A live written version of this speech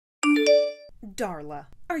Darla,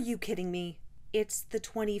 are you kidding me? It's the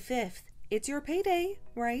 25th. It's your payday,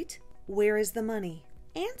 right? Where is the money?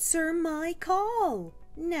 Answer my call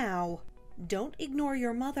now. Don't ignore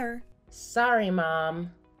your mother. Sorry,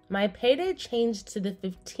 Mom. My payday changed to the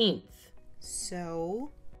 15th.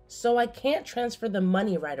 So I can't transfer the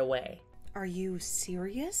money right away. are you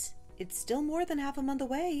serious? It's still more than half a month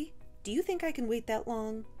away. Do you think I can wait that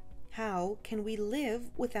long? How can we live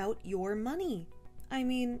without your money? I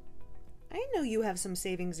mean, I know you have some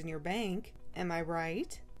savings in your bank. Am I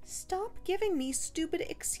right? Stop giving me stupid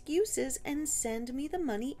excuses and send me the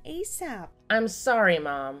money ASAP. I'm sorry,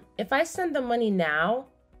 Mom. If I send the money now,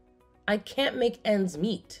 I can't make ends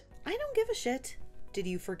meet. I don't give a shit. Did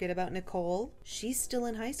you forget about Nicole? She's still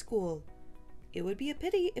in high school. It would be a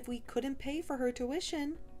pity if we couldn't pay for her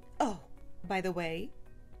tuition. Oh, by the way,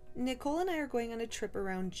 Nicole and I are going on a trip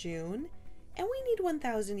around June, and we need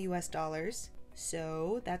 $1,000.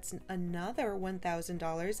 So that's another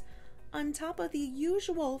 $1,000 on top of the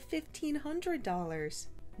usual $1,500.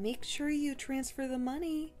 Make sure you transfer the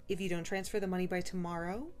money. If you don't transfer the money by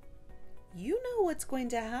tomorrow, you know what's going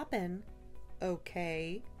to happen.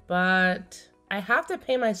 Okay? But I have to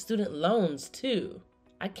pay my student loans too.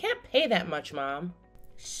 I can't pay that much, Mom.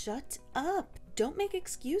 Shut up. Don't make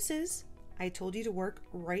excuses. I told you to work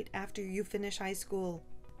right after you finish high school.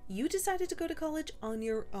 You decided to go to college on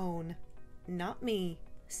your own, not me.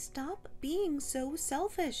 Stop being so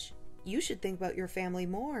selfish. You should think about your family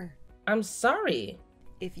more. I'm sorry.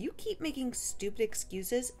 If you keep making stupid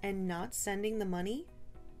excuses and not sending the money,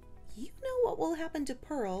 you know what will happen to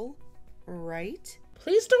Pearl, right?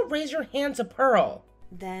 Please don't raise your hand to Pearl.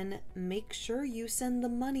 Then make sure you send the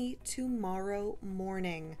money tomorrow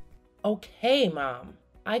morning. Okay, Mom.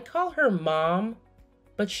 I call her Mom,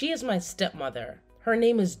 but she is my stepmother. Her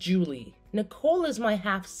name is Julie. Nicole is my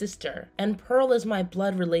half-sister, and Pearl is my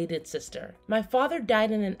blood-related sister. My father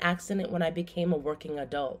died in an accident when I became a working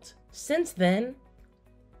adult. Since then,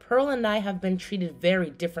 Pearl and I have been treated very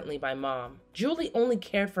differently by Mom. Julie only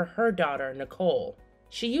cared for her daughter, Nicole.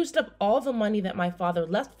 She used up all the money that my father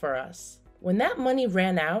left for us. When that money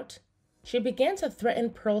ran out, she began to threaten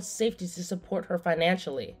Pearl's safety to support her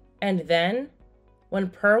financially. And then, when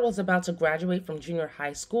Pearl was about to graduate from junior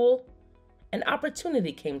high school, an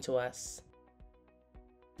opportunity came to us.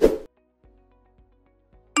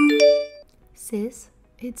 Sis,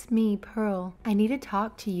 it's me, Pearl. I need to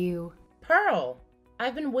talk to you. Pearl,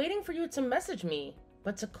 I've been waiting for you to message me,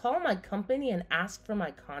 but to call my company and ask for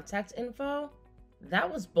my contact info?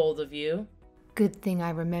 That was bold of you. Good thing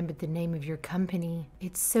I remembered the name of your company.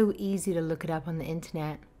 It's so easy to look it up on the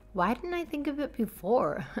internet. Why didn't I think of it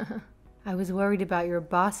before? I was worried about your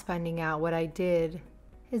boss finding out what I did.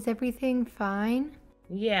 Is everything fine?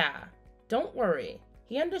 Yeah, don't worry.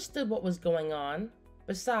 He understood what was going on.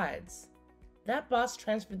 Besides, that boss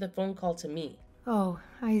transferred the phone call to me. Oh,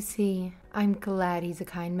 I see. I'm glad he's a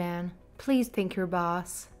kind man. Please thank your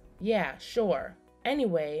boss. Yeah, sure.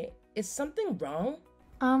 Anyway, is something wrong?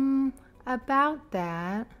 About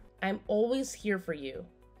that. I'm always here for you,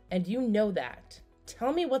 and you know that.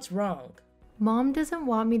 Tell me what's wrong. Mom doesn't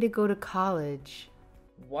want me to go to college.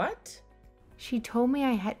 What? She told me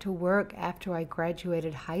I had to work after I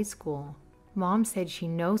graduated high school. Mom said she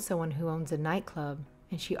knows someone who owns a nightclub,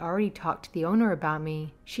 and she already talked to the owner about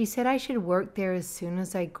me. She said I should work there as soon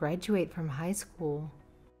as I graduate from high school.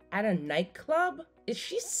 At a nightclub? Is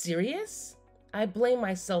she serious? I blame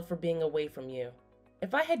myself for being away from you.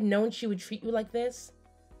 If I had known she would treat you like this,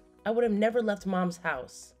 I would have never left Mom's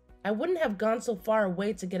house. I wouldn't have gone so far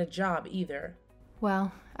away to get a job either.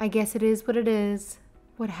 Well, I guess it is what it is.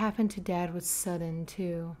 What happened to Dad was sudden,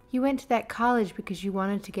 too. You went to that college because you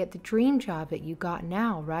wanted to get the dream job that you got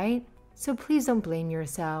now, right? So please don't blame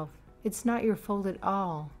yourself. It's not your fault at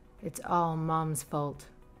all. It's all Mom's fault.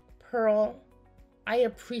 Pearl, I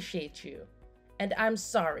appreciate you, and I'm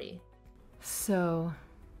sorry. So,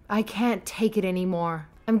 I can't take it anymore.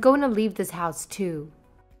 I'm going to leave this house, too.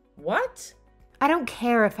 What? I don't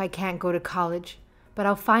care if I can't go to college, but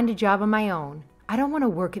I'll find a job on my own. I don't want to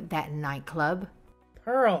work at that nightclub.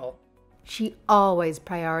 Pearl. She always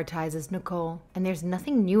prioritizes Nicole, and there's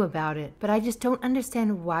nothing new about it, but I just don't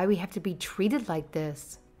understand why we have to be treated like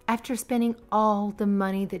this. After spending all the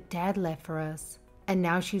money that Dad left for us, and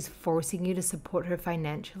now she's forcing you to support her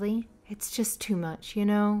financially? It's just too much, you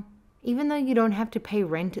know? Even though you don't have to pay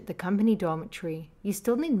rent at the company dormitory, you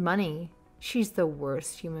still need money. She's the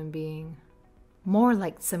worst human being. More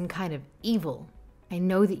like some kind of evil. I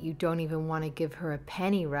know that you don't even want to give her a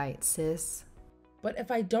penny, right, sis? But if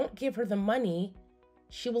I don't give her the money,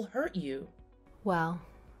 she will hurt you. Well,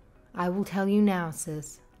 I will tell you now,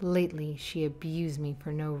 sis. Lately, she abused me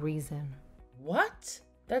for no reason. What?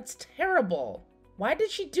 That's terrible. Why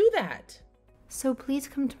did she do that? So please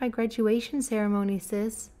come to my graduation ceremony,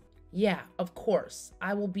 sis. Yeah, of course.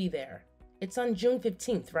 I will be there. It's on June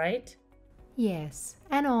 15th, right? Yes,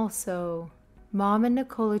 and also, Mom and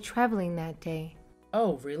Nicole are traveling that day.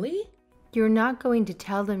 Oh, really? You're not going to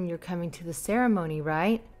tell them you're coming to the ceremony,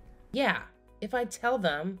 right? Yeah, if I tell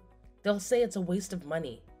them, they'll say it's a waste of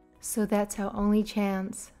money. So that's our only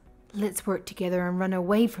chance. Let's work together and run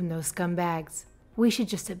away from those scumbags. We should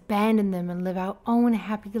just abandon them and live our own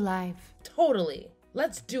happy life. Totally.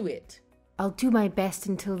 Let's do it. I'll do my best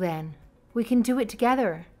until then. We can do it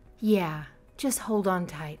together. Yeah, just hold on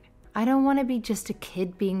tight. I don't want to be just a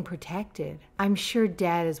kid being protected. I'm sure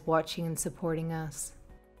Dad is watching and supporting us.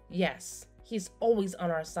 Yes, he's always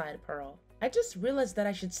on our side, Pearl. I just realized that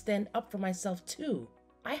I should stand up for myself too.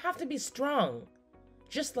 I have to be strong,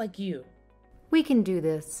 just like you. We can do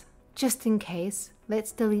this. Just in case,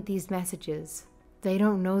 let's delete these messages. They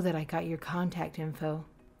don't know that I got your contact info.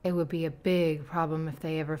 It would be a big problem if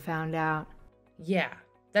they ever found out. Yeah,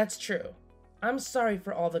 that's true. I'm sorry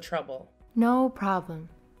for all the trouble. No problem.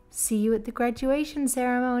 See you at the graduation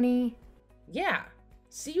ceremony. Yeah,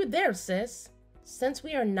 see you there, sis. Since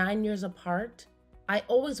we are 9 years apart, I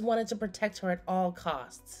always wanted to protect her at all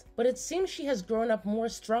costs. But it seems she has grown up more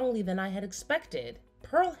strongly than I had expected.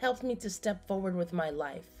 Pearl helped me to step forward with my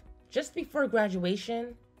life. Just before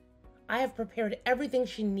graduation, I have prepared everything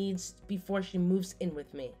she needs before she moves in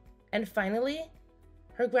with me. And finally,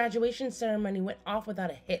 her graduation ceremony went off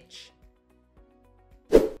without a hitch.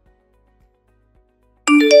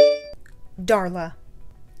 Darla,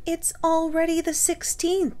 it's already the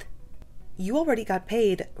 16th. You already got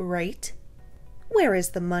paid, right? Where is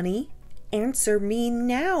the money? Answer me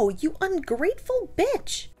now, you ungrateful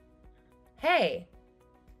bitch! Hey,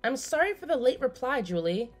 I'm sorry for the late reply,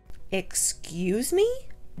 Julie. Excuse me?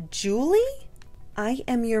 Julie? I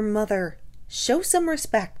am your mother. Show some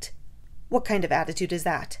respect. What kind of attitude is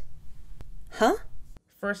that? Huh?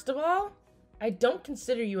 First of all, I don't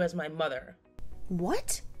consider you as my mother.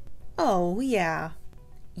 What? Oh, yeah.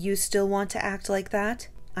 You still want to act like that?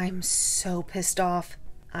 I'm so pissed off.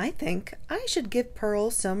 I think I should give Pearl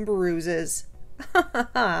some bruises. Ha ha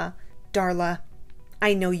ha. Darla,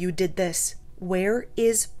 I know you did this. Where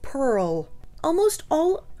is Pearl? Almost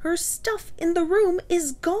all her stuff in the room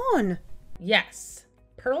is gone. Yes,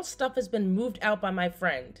 Pearl's stuff has been moved out by my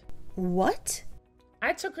friend. What?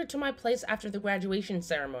 I took her to my place after the graduation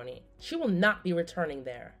ceremony. She will not be returning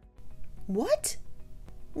there. What?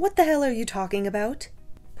 What the hell are you talking about?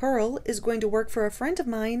 Pearl is going to work for a friend of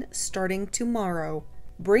mine starting tomorrow.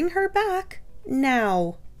 Bring her back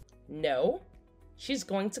now. No, she's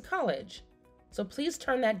going to college. So please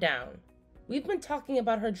turn that down. We've been talking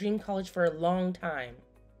about her dream college for a long time.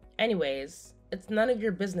 Anyways, it's none of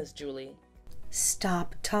your business, Julie.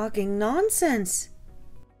 Stop talking nonsense.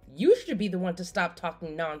 You should be the one to stop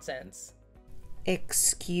talking nonsense.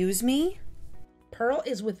 Excuse me? Pearl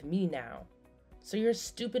is with me now, so your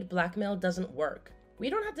stupid blackmail doesn't work. We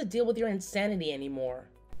don't have to deal with your insanity anymore.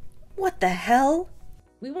 What the hell?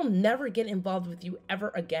 We will never get involved with you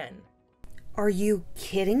ever again. Are you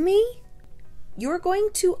kidding me? You're going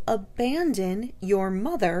to abandon your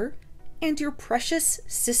mother and your precious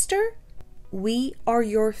sister? We are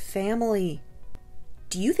your family.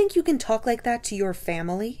 Do you think you can talk like that to your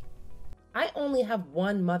family? I only have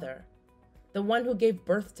one mother, the one who gave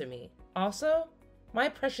birth to me. Also, my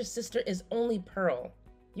precious sister is only Pearl.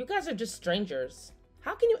 You guys are just strangers.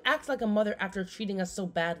 How can you act like a mother after treating us so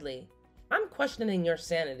badly? I'm questioning your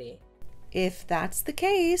sanity. If that's the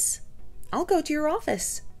case, I'll go to your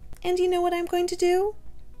office. And you know what I'm going to do?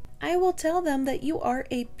 I will tell them that you are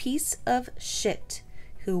a piece of shit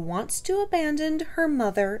who wants to abandon her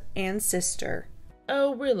mother and sister.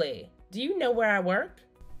 Oh, really? Do you know where I work?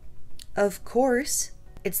 Of course.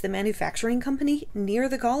 It's the manufacturing company near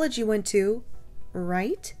the college you went to,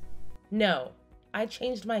 right? No, I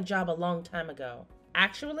changed my job a long time ago.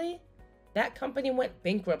 Actually, that company went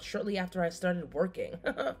bankrupt shortly after I started working.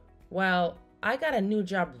 Well, I got a new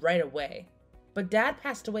job right away, but Dad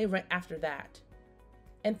passed away right after that.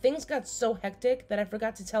 And things got so hectic that I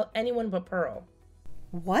forgot to tell anyone but Pearl.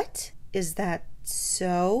 What? Is that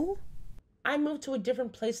so? I moved to a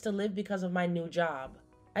different place to live because of my new job.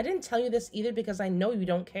 I didn't tell you this either because I know you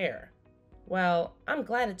don't care. Well, I'm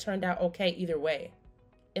glad it turned out okay either way.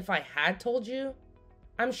 If I had told you,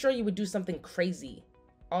 I'm sure you would do something crazy.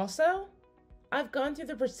 Also, I've gone through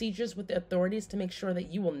the procedures with the authorities to make sure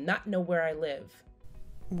that you will not know where I live.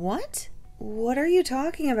 What? What are you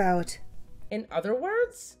talking about? In other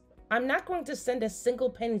words, I'm not going to send a single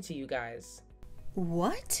penny to you guys.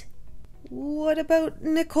 What? What about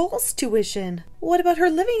Nicole's tuition? What about her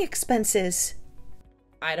living expenses?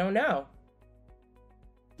 I don't know.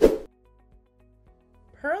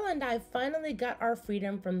 Pearl and I finally got our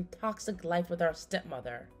freedom from toxic life with our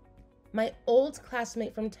stepmother. My old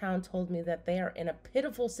classmate from town told me that they are in a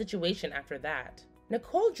pitiful situation after that.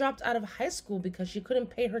 Nicole dropped out of high school because she couldn't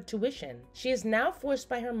pay her tuition. She is now forced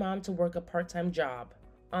by her mom to work a part-time job.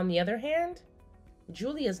 On the other hand,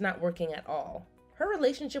 Julie is not working at all. Her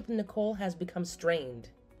relationship with Nicole has become strained.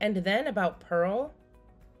 And then about Pearl,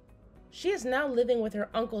 she is now living with her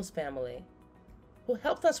uncle's family, who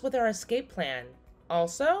helped us with our escape plan.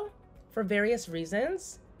 Also, for various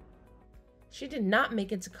reasons, she did not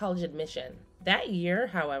make it to college admission. That year,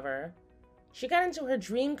 however, she got into her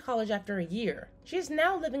dream college after a year. She is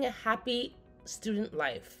now living a happy student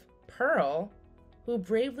life. Pearl, who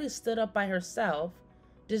bravely stood up by herself,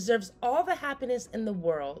 deserves all the happiness in the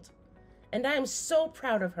world, and I am so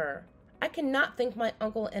proud of her. I cannot thank my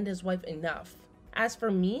uncle and his wife enough. As for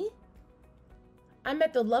me, I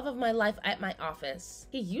met the love of my life at my office.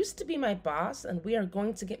 He used to be my boss, and we are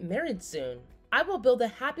going to get married soon. I will build a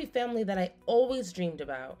happy family that I always dreamed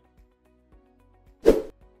about.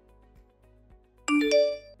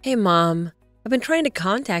 Hey, Mom. I've been trying to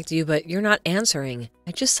contact you, but you're not answering.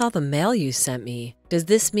 I just saw the mail you sent me. Does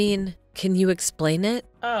this mean... Can you explain it?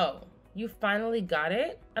 Oh, you finally got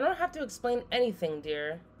it? I don't have to explain anything,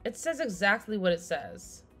 dear. It says exactly what it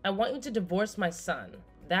says. I want you to divorce my son.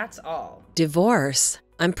 That's all. Divorce?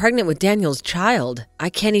 I'm pregnant with Daniel's child. I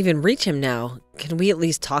can't even reach him now. Can we at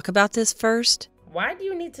least talk about this first? Why do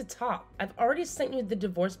you need to talk? I've already sent you the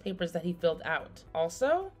divorce papers that he filled out.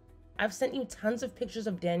 Also, I've sent you tons of pictures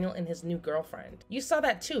of Daniel and his new girlfriend. You saw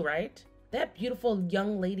that too, right? That beautiful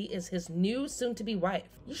young lady is his new soon-to-be wife.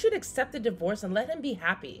 You should accept the divorce and let him be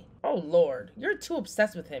happy. Oh Lord, you're too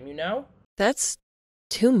obsessed with him, you know? That's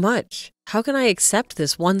too much. How can I accept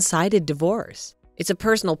this one-sided divorce? It's a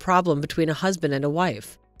personal problem between a husband and a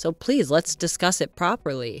wife. So please, let's discuss it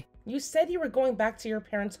properly. You said you were going back to your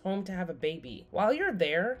parents' home to have a baby. While you're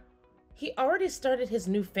there, he already started his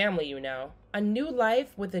new family, you know. A new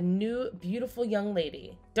life with a new, beautiful young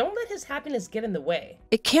lady. Don't let his happiness get in the way.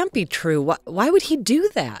 It can't be true. Why would he do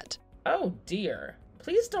that? Oh dear.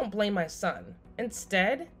 Please don't blame my son.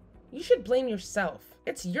 Instead, you should blame yourself.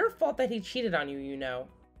 It's your fault that he cheated on you, you know.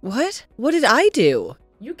 What? What did I do?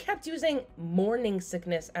 You kept using morning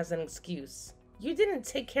sickness as an excuse. You didn't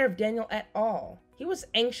take care of Daniel at all. He was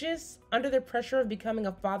anxious, under the pressure of becoming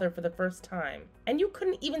a father for the first time, and you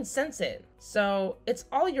couldn't even sense it. So, it's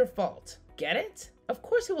all your fault. Get it? Of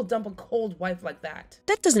course he will dump a cold wife like that.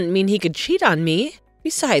 That doesn't mean he could cheat on me.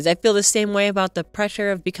 Besides, I feel the same way about the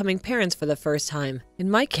pressure of becoming parents for the first time.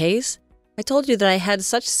 In my case, I told you that I had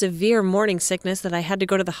such severe morning sickness that I had to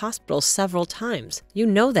go to the hospital several times. You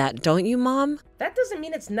know that, don't you, Mom? That doesn't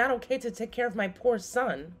mean it's not okay to take care of my poor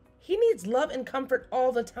son. He needs love and comfort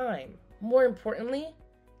all the time. More importantly,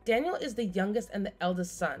 Daniel is the youngest and the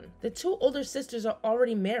eldest son. The two older sisters are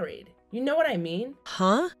already married. You know what I mean?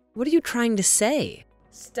 Huh? What are you trying to say?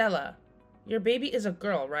 Stella, your baby is a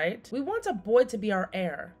girl, right? We want a boy to be our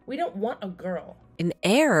heir. We don't want a girl. An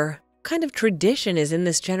heir? What kind of tradition is in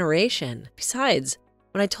this generation? Besides,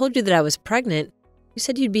 when I told you that I was pregnant, you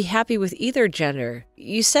said you'd be happy with either gender.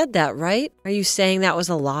 You said that, right? Are you saying that was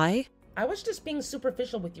a lie? I was just being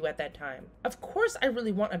superficial with you at that time. Of course I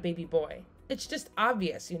really want a baby boy. It's just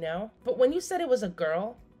obvious, you know? But when you said it was a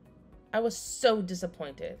girl, I was so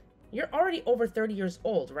disappointed. You're already over 30 years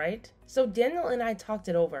old, right? So Daniel and I talked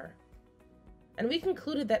it over. And we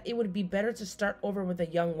concluded that it would be better to start over with a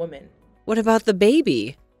young woman. What about the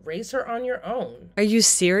baby? Raise her on your own. Are you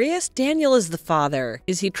serious? Daniel is the father.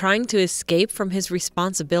 Is he trying to escape from his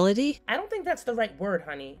responsibility? I don't think that's the right word,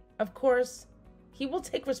 honey. Of course, he will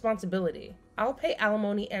take responsibility. I'll pay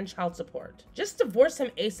alimony and child support. Just divorce him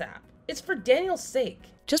ASAP. It's for Daniel's sake.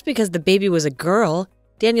 Just because the baby was a girl,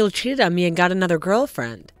 Daniel cheated on me and got another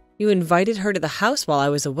girlfriend. You invited her to the house while I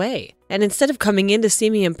was away. And instead of coming in to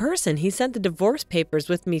see me in person, he sent the divorce papers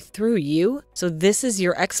with me through you? So this is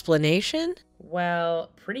your explanation?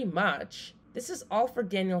 Well, pretty much. This is all for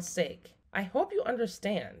Daniel's sake. I hope you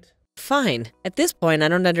understand. Fine. At this point, I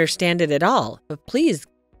don't understand it at all. But please,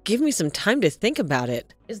 give me some time to think about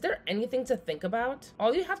it. Is there anything to think about?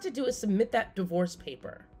 All you have to do is submit that divorce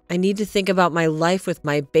paper. I need to think about my life with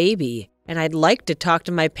my baby. And I'd like to talk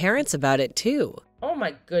to my parents about it too. Oh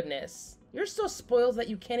my goodness. You're so spoiled that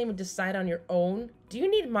you can't even decide on your own? Do you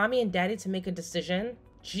need mommy and daddy to make a decision?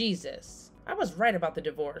 Jesus. I was right about the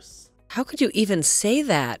divorce. How could you even say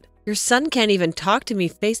that? Your son can't even talk to me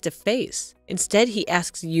face to face. Instead, he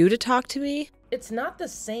asks you to talk to me? It's not the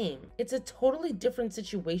same. It's a totally different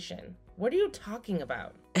situation. What are you talking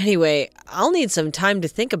about? Anyway, I'll need some time to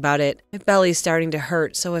think about it. My belly's starting to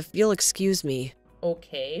hurt, so if you'll excuse me.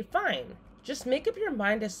 Okay, fine. Just make up your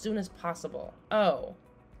mind as soon as possible. Oh,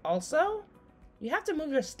 also, you have to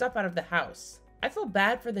move your stuff out of the house. I feel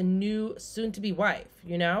bad for the new soon-to-be wife,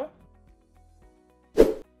 you know?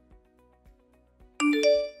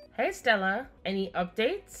 Hey Stella, any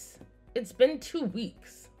updates? It's been 2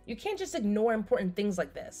 weeks. You can't just ignore important things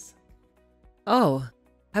like this. Oh,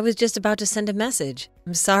 I was just about to send a message.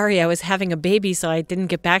 I'm sorry, I was having a baby, so I didn't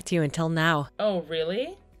get back to you until now. Oh,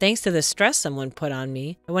 really? Thanks to the stress someone put on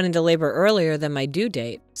me, I went into labor earlier than my due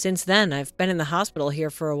date. Since then, I've been in the hospital here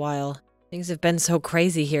for a while. Things have been so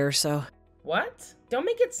crazy here, so... What? Don't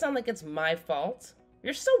make it sound like it's my fault.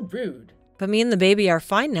 You're so rude. But me and the baby are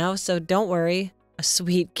fine now, so don't worry. A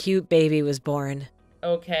sweet, cute baby was born.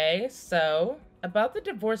 Okay, so, about the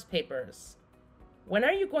divorce papers. When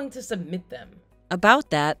are you going to submit them? About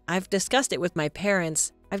that, I've discussed it with my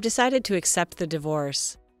parents. I've decided to accept the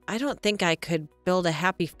divorce. I don't think I could build a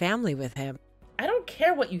happy family with him. I don't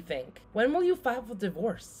care what you think. When will you file for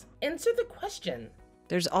divorce? Answer the question.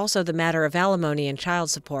 There's also the matter of alimony and child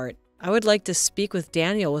support. I would like to speak with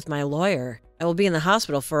Daniel with my lawyer. I will be in the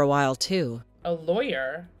hospital for a while, too. A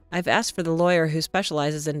lawyer? I've asked for the lawyer who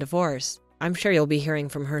specializes in divorce. I'm sure you'll be hearing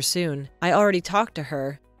from her soon. I already talked to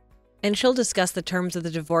her, and she'll discuss the terms of the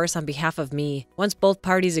divorce on behalf of me. Once both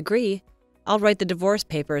parties agree, I'll write the divorce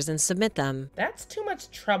papers and submit them. That's too much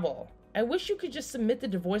trouble. I wish you could just submit the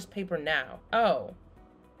divorce paper now. Oh.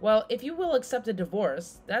 Well, if you will accept a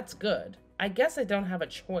divorce, that's good. I guess I don't have a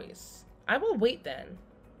choice. I will wait then.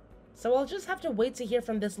 So I'll just have to wait to hear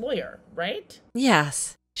from this lawyer, right?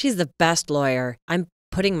 Yes, she's the best lawyer. I'm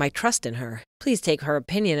putting my trust in her. Please take her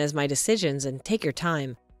opinion as my decisions and take your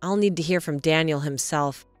time. I'll need to hear from Daniel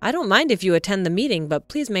himself. I don't mind if you attend the meeting, but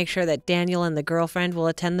please make sure that Daniel and the girlfriend will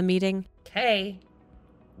attend the meeting. Okay.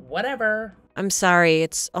 Whatever. I'm sorry,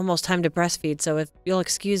 it's almost time to breastfeed, so if you'll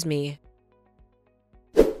excuse me.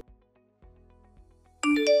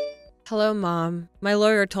 Hello, Mom. My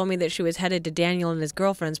lawyer told me that she was headed to Daniel and his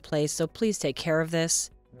girlfriend's place, so please take care of this.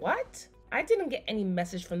 What? I didn't get any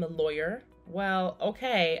message from the lawyer. Well,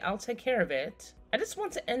 okay, I'll take care of it. I just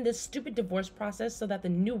want to end this stupid divorce process so that the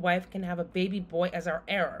new wife can have a baby boy as our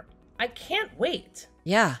heir. I can't wait.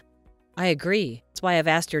 Yeah, I agree. That's why I've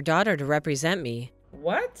asked your daughter to represent me.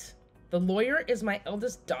 What? The lawyer is my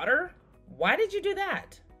eldest daughter? Why did you do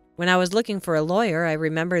that? When I was looking for a lawyer, I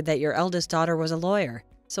remembered that your eldest daughter was a lawyer,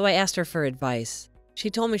 so I asked her for advice. She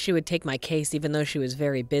told me she would take my case even though she was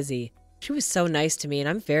very busy. She was so nice to me, and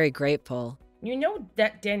I'm very grateful. You know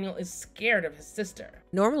that Daniel is scared of his sister.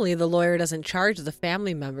 Normally, the lawyer doesn't charge the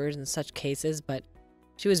family members in such cases, but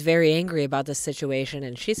she was very angry about the situation,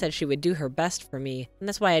 and she said she would do her best for me, and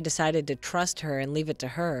that's why I decided to trust her and leave it to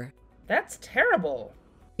her. That's terrible.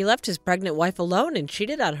 He left his pregnant wife alone and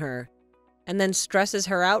cheated on her, and then stresses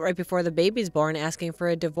her out right before the baby's born asking for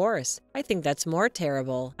a divorce. I think that's more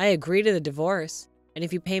terrible. I agree to the divorce, and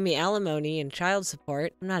if you pay me alimony and child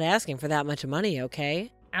support, I'm not asking for that much money,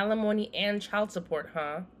 okay? Alimony and child support,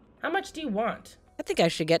 huh? How much do you want? I think I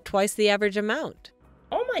should get twice the average amount.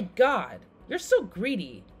 Oh my God, you're so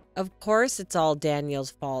greedy. Of course it's all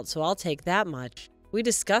Daniel's fault, so I'll take that much. We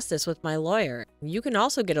discussed this with my lawyer. You can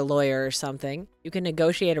also get a lawyer or something. You can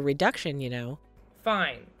negotiate a reduction, you know.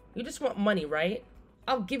 Fine. You just want money, right?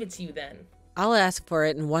 I'll give it to you then. I'll ask for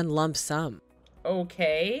it in one lump sum.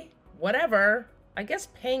 Okay, whatever. I guess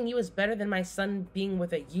paying you is better than my son being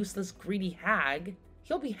with a useless, greedy hag.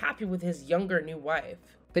 He'll be happy with his younger new wife.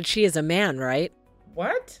 But she is a man, right?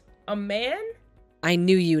 What? A man? I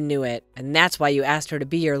knew you knew it, and that's why you asked her to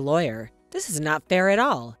be your lawyer. This is not fair at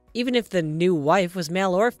all. Even if the new wife was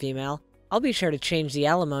male or female, I'll be sure to change the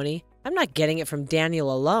alimony. I'm not getting it from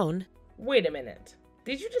Daniel alone. Wait a minute.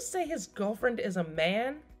 Did you just say his girlfriend is a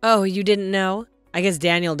man? Oh, you didn't know? I guess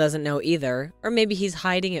Daniel doesn't know either, or maybe he's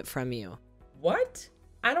hiding it from you. What?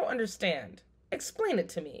 I don't understand. Explain it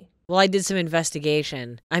to me. Well, I did some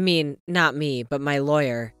investigation. I mean, not me, but my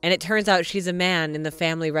lawyer. And it turns out she's a man in the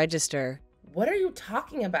family register. What are you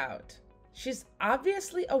talking about? She's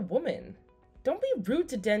obviously a woman. Don't be rude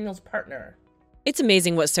to Daniel's partner. It's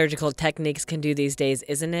amazing what surgical techniques can do these days,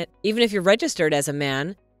 isn't it? Even if you're registered as a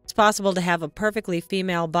man, it's possible to have a perfectly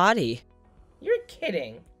female body. You're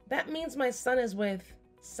kidding. That means my son is with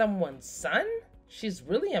someone's son? She's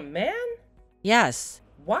really a man? Yes.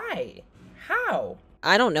 Why? How?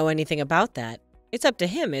 I don't know anything about that. It's up to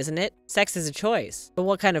him, isn't it? Sex is a choice. But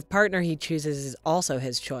what kind of partner he chooses is also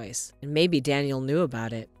his choice. And maybe Daniel knew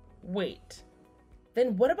about it. Wait.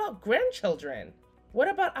 Then what about grandchildren? What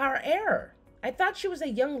about our heir? I thought she was a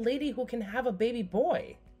young lady who can have a baby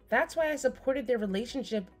boy. That's why I supported their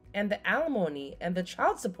relationship and the alimony and the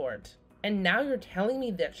child support. And now you're telling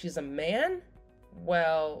me that she's a man?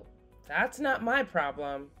 Well, that's not my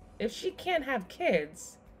problem. If she can't have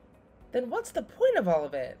kids, then what's the point of all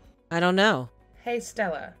of it? I don't know. Hey,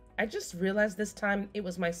 Stella, I just realized this time it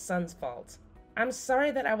was my son's fault. I'm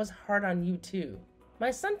sorry that I was hard on you too.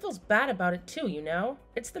 My son feels bad about it too, you know?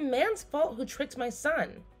 It's the man's fault who tricked my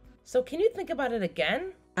son. So can you think about it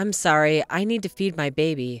again? I'm sorry, I need to feed my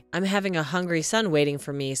baby. I'm having a hungry son waiting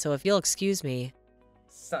for me, so if you'll excuse me.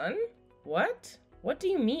 Son? What? What do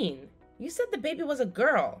you mean? You said the baby was a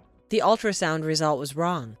girl. The ultrasound result was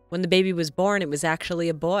wrong. When the baby was born, it was actually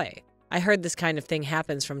a boy. I heard this kind of thing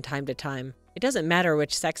happens from time to time. It doesn't matter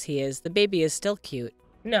which sex he is, the baby is still cute.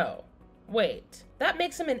 No. Wait, that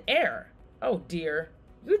makes him an heir. Oh dear.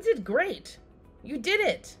 You did great. You did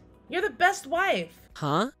it. You're the best wife.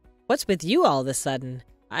 Huh? What's with you all of a sudden?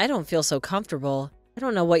 I don't feel so comfortable. I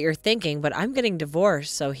don't know what you're thinking, but I'm getting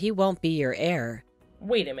divorced, so he won't be your heir.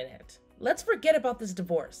 Wait a minute. Let's forget about this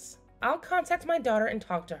divorce. I'll contact my daughter and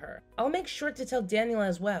talk to her. I'll make sure to tell Daniel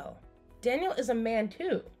as well. Daniel is a man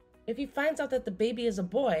too. If he finds out that the baby is a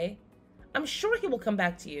boy, I'm sure he will come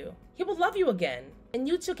back to you. He will love you again, and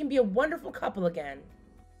you two can be a wonderful couple again.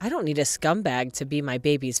 I don't need a scumbag to be my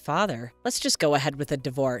baby's father. Let's just go ahead with a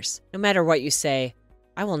divorce. No matter what you say,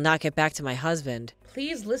 I will not get back to my husband.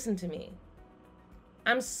 Please listen to me.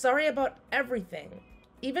 I'm sorry about everything.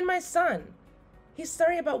 Even my son. He's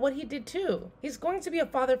sorry about what he did too. He's going to be a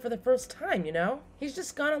father for the first time, you know? He's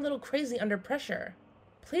just gone a little crazy under pressure.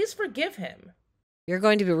 Please forgive him. You're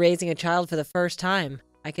going to be raising a child for the first time.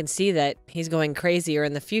 I can see that he's going crazier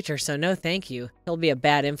in the future, so no thank you. He'll be a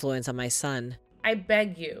bad influence on my son. I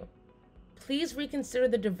beg you. Please reconsider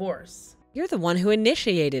the divorce. You're the one who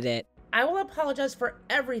initiated it. I will apologize for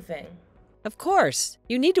everything. Of course.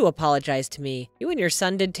 You need to apologize to me. You and your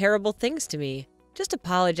son did terrible things to me. Just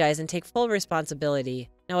apologize and take full responsibility.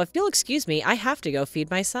 Now, if you'll excuse me, I have to go feed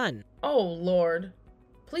my son. Oh, Lord.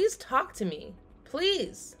 Please talk to me.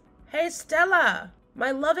 Please. Hey, Stella,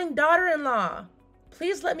 my loving daughter-in-law.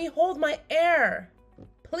 Please let me hold my heir.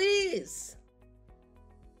 Please.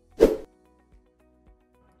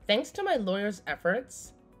 Thanks to my lawyer's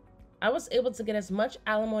efforts, I was able to get as much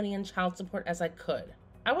alimony and child support as I could.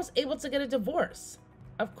 I was able to get a divorce.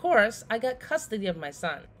 Of course, I got custody of my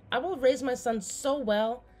son. I will raise my son so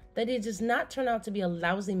well that he does not turn out to be a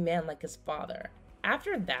lousy man like his father.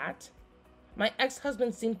 After that, my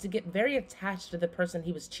ex-husband seemed to get very attached to the person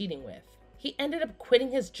he was cheating with. He ended up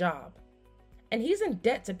quitting his job, and he's in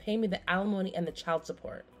debt to pay me the alimony and the child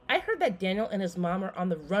support. I heard that Daniel and his mom are on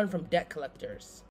the run from debt collectors.